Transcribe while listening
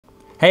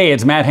Hey,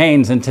 it's Matt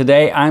Haynes, and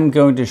today I'm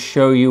going to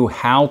show you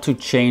how to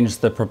change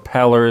the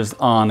propellers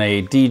on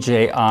a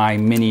DJI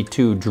Mini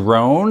 2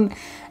 drone.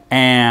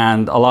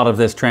 And a lot of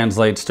this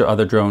translates to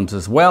other drones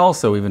as well.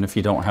 So even if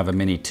you don't have a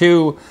Mini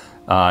 2,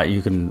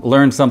 you can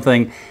learn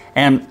something.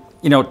 And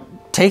you know,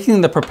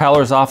 taking the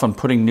propellers off and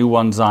putting new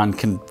ones on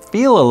can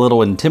feel a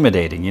little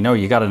intimidating. You know,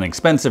 you got an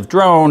expensive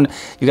drone,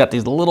 you got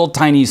these little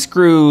tiny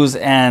screws,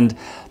 and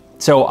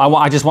so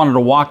I just wanted to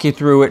walk you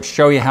through it,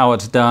 show you how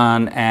it's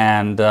done,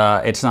 and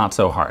it's not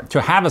so hard. To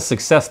have a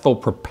successful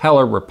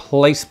propeller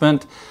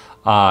replacement,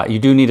 you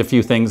do need a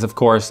few things, of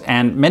course,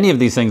 and many of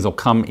these things will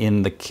come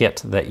in the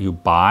kit that you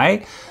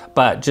buy,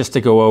 but just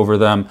to go over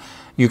them,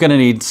 you're gonna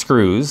need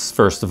screws,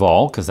 first of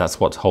all, because that's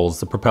what holds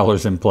the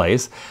propellers in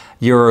place.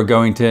 You're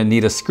going to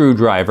need a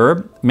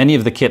screwdriver. Many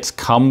of the kits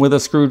come with a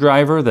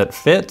screwdriver that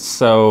fits,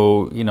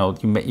 so you know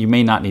you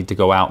may not need to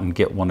go out and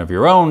get one of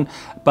your own,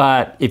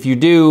 but if you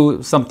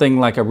do, something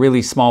like a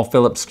really small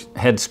Phillips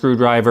head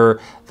screwdriver,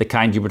 the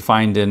kind you would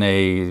find in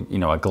a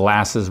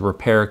glasses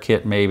repair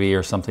kit maybe,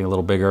 or something a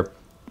little bigger,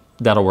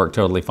 that'll work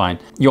totally fine.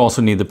 You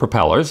also need the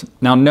propellers.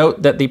 Now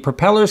note that the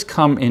propellers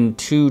come in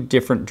two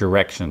different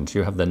directions.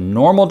 You have the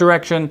normal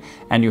direction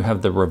and you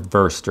have the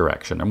reverse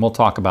direction, and we'll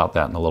talk about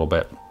that in a little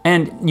bit.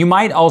 And you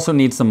might also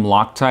need some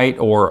Loctite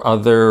or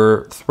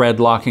other thread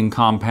locking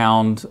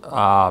compound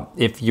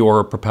if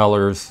your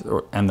propellers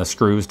and the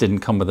screws didn't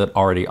come with it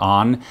already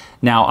on.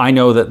 Now I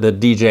know that the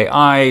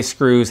DJI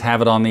screws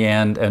have it on the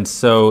end, and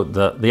so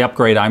the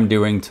upgrade I'm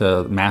doing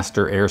to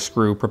Master Air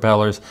Screw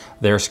propellers,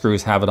 their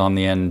screws have it on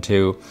the end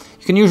too.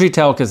 You can usually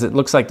tell because it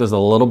looks like there's a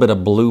little bit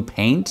of blue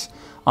paint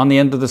on the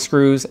end of the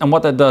screws, and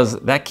what that does,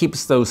 that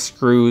keeps those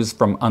screws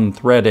from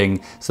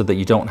unthreading so that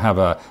you don't have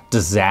a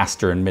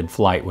disaster in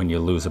mid-flight when you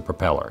lose a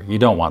propeller. You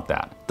don't want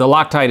that. The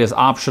Loctite is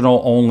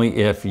optional only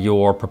if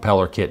your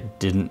propeller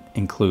kit didn't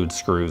include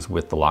screws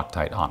with the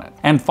Loctite on it.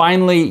 And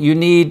finally, you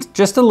need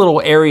just a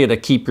little area to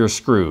keep your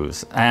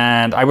screws,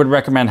 and I would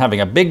recommend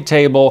having a big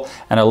table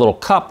and a little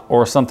cup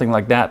or something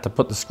like that to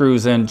put the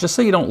screws in, just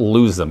so you don't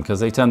lose them, because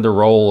they tend to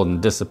roll and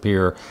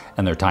disappear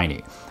and they're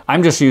tiny.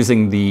 I'm just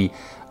using the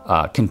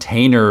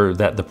container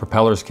that the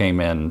propellers came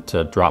in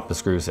to drop the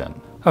screws in.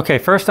 Okay,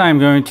 first I'm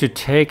going to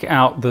take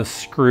out the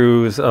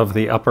screws of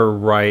the upper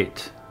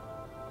right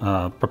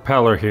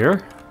propeller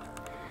here.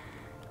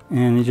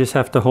 And you just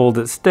have to hold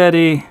it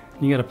steady.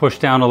 You gotta push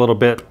down a little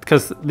bit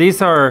because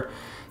these are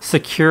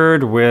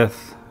secured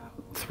with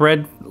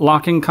thread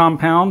locking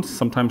compounds,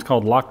 sometimes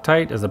called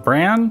Loctite as a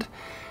brand.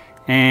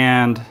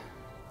 And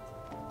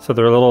so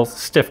they're a little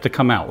stiff to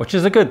come out, which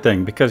is a good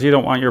thing because you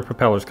don't want your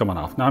propellers coming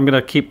off. Now I'm gonna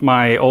keep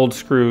my old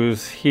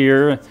screws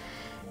here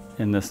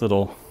in this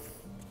little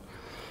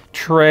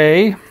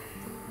tray.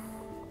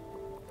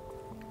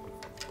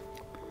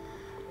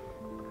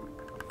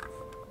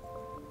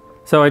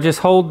 So I just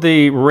hold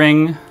the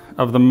ring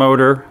of the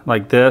motor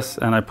like this,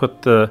 and I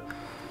put the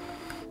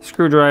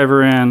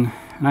screwdriver in,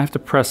 and I have to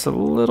press a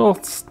little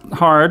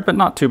hard, but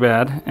not too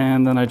bad.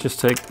 And then I just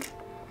take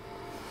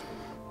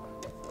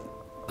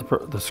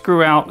the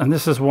screw out, and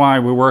this is why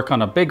we work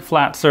on a big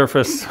flat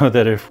surface so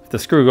that if the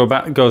screw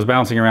goes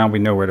bouncing around, we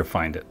know where to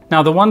find it.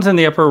 Now the ones in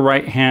the upper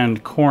right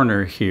hand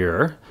corner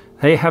here,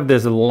 they have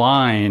this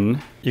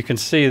line. You can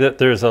see that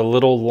there's a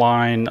little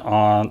line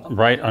on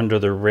right under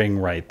the ring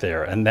right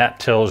there, and that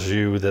tells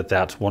you that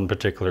that's one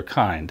particular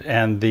kind.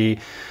 And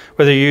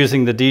whether you're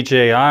using the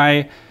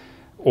DJI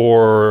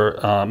or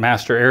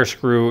Master Air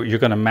Screw, you're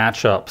gonna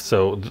match up.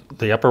 So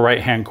the upper right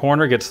hand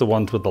corner gets the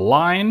ones with the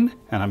line,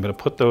 and I'm gonna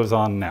put those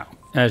on now.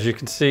 As you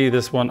can see,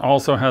 this one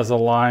also has a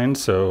line,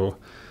 so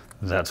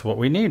that's what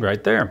we need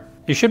right there.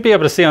 You should be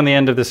able to see on the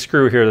end of the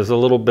screw here, there's a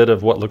little bit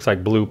of what looks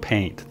like blue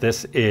paint.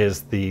 This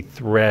is the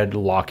thread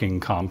locking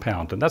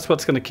compound, and that's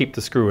what's gonna keep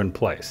the screw in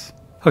place.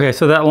 Okay,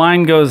 so that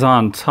line goes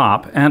on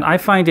top, and I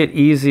find it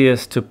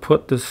easiest to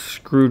put the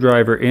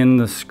screwdriver in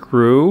the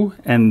screw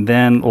and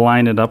then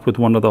line it up with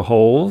one of the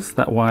holes.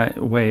 That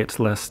way it's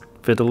less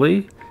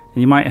fiddly.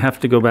 You might have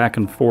to go back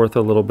and forth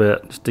a little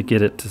bit just to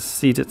get it to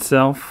seat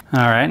itself.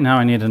 All right, now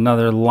I need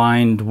another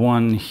lined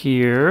one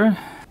here.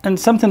 And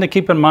something to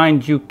keep in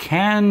mind, you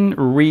can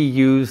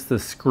reuse the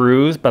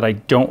screws, but I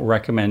don't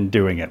recommend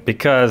doing it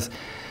because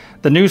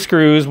the new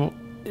screws,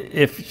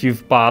 if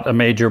you've bought a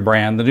major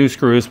brand, the new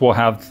screws will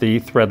have the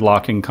thread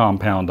locking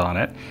compound on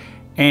it.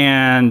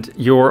 And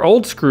your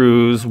old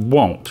screws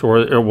won't,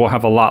 or will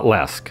have a lot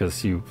less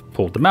because you've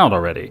pulled them out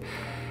already.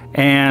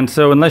 And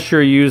so unless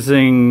you're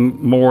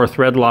using more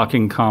thread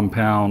locking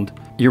compound,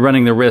 you're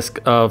running the risk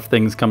of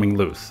things coming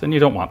loose, and you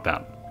don't want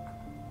that.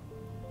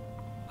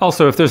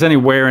 Also, if there's any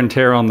wear and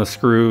tear on the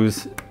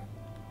screws,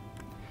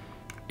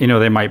 you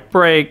know, they might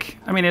break.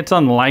 I mean, it's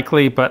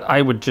unlikely, but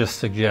I would just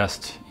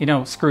suggest, you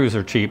know, screws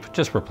are cheap,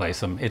 just replace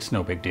them. It's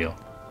no big deal.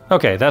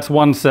 Okay, that's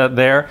one set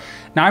there.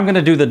 Now I'm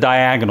gonna do the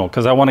diagonal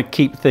because I wanna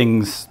keep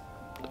things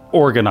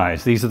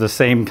organized. These are the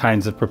same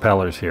kinds of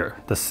propellers here,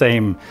 the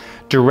same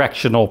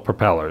directional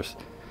propellers.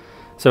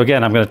 So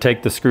again, I'm going to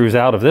take the screws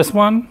out of this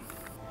one.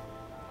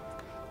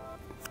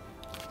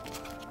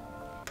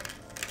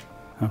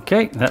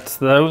 Okay, that's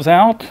those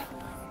out.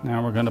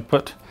 Now we're gonna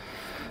put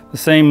the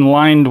same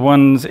lined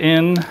ones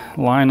in,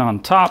 line on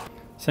top.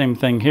 Same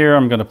thing here,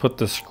 I'm gonna put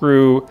the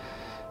screwdriver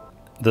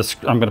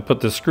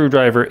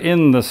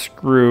in the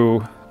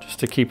screw just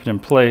to keep it in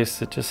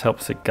place. It just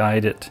helps it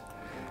guide it,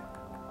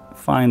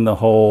 find the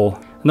hole.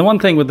 And the one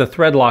thing with the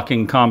thread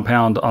locking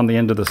compound on the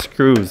end of the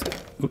screws,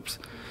 oops,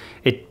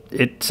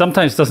 it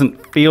sometimes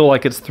doesn't feel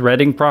like it's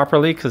threading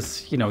properly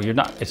because, you know,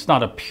 it's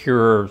not a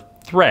pure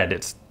thread,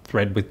 it's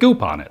thread with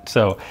goop on it.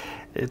 So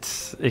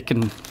it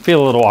can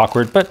feel a little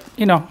awkward, but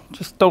you know,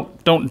 just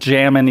don't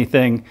jam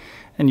anything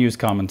and use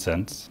common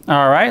sense.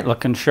 All right,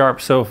 looking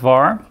sharp so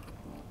far.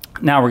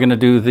 Now we're gonna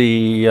do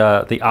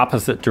the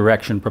opposite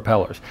direction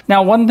propellers.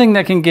 Now, one thing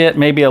that can get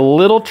maybe a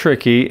little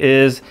tricky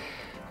is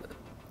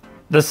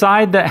the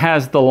side that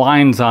has the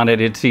lines on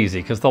it. It's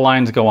easy because the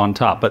lines go on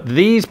top, but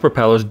these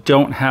propellers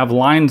don't have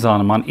lines on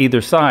them on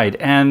either side.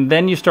 And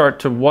then you start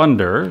to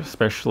wonder,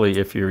 especially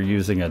if you're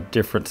using a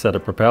different set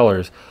of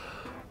propellers,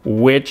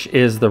 which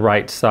is the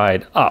right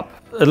side up.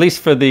 At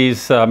least for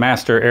these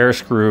master air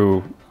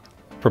screw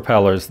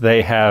propellers,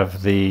 they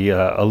have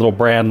a little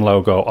brand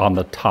logo on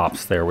the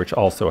tops there, which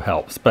also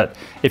helps. But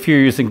if you're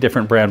using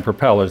different brand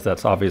propellers,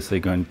 that's obviously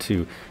going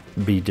to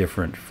be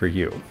different for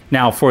you.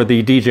 Now for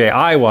the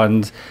DJI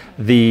ones,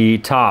 the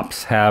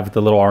tops have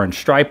the little orange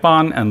stripe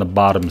on and the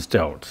bottoms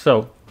don't.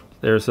 So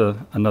there's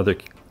another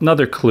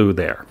clue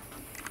there.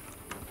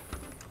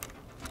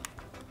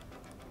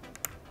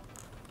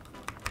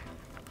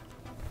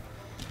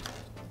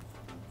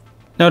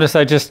 Notice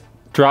I just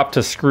dropped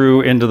a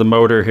screw into the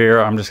motor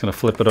here. I'm just gonna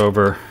flip it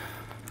over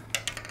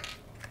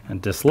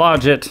and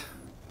dislodge it.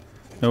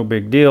 No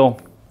big deal.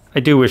 I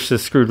do wish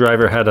this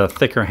screwdriver had a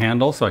thicker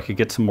handle so I could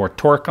get some more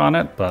torque on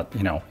it, but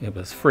you know, it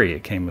was free,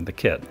 it came with the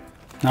kit.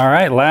 All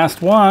right,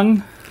 last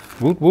one.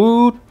 Woot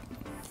woot.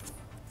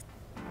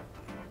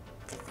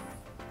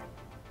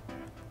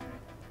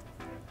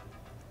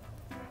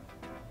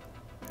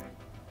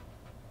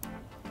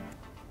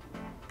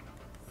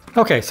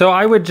 Okay, so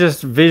I would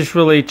just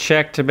visually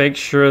check to make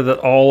sure that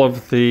all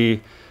of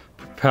the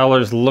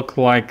propellers look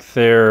like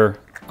they're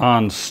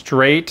on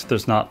straight.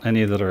 There's not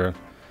any that are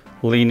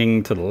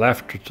leaning to the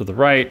left or to the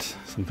right,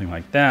 something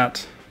like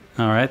that.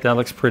 All right, that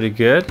looks pretty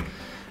good.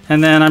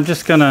 And then I'm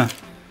just gonna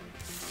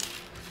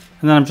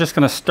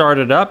start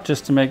it up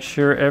just to make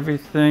sure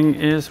everything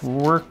is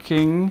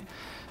working.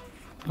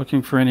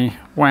 Looking for any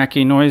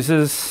wacky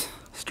noises,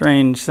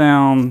 strange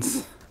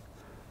sounds,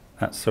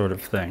 that sort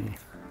of thing.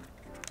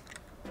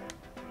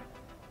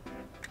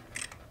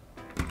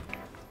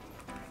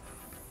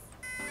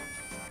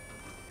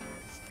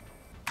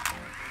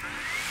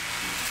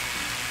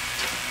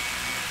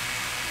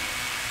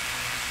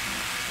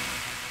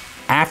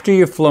 After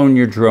you've flown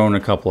your drone a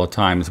couple of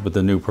times with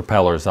the new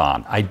propellers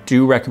on, I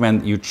do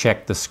recommend that you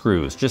check the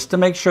screws just to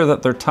make sure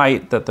that they're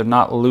tight, that they're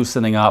not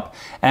loosening up,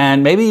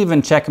 and maybe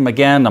even check them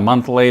again a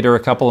month later, a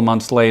couple of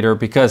months later,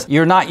 because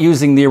you're not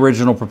using the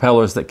original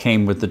propellers that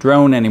came with the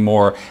drone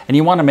anymore, and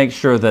you want to make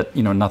sure that,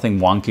 you know, nothing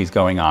wonky is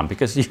going on,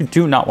 because you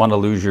do not want to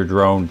lose your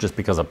drone just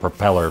because a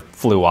propeller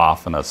flew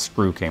off and a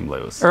screw came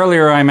loose.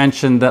 Earlier I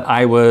mentioned that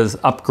I was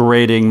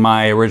upgrading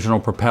my original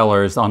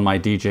propellers on my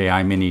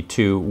DJI Mini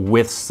 2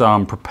 with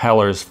some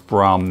propellers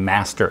from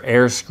Master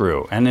Air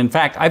Screw. And in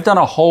fact, I've done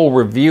a whole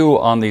review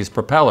on these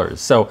propellers.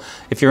 So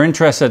if you're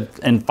interested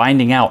in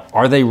finding out,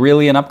 are they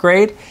really an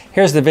upgrade?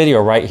 Here's the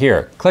video right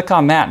here. Click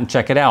on that and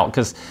check it out.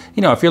 Because,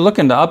 you know, if you're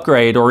looking to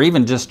upgrade or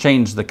even just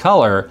change the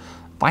color,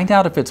 find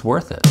out if it's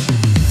worth it.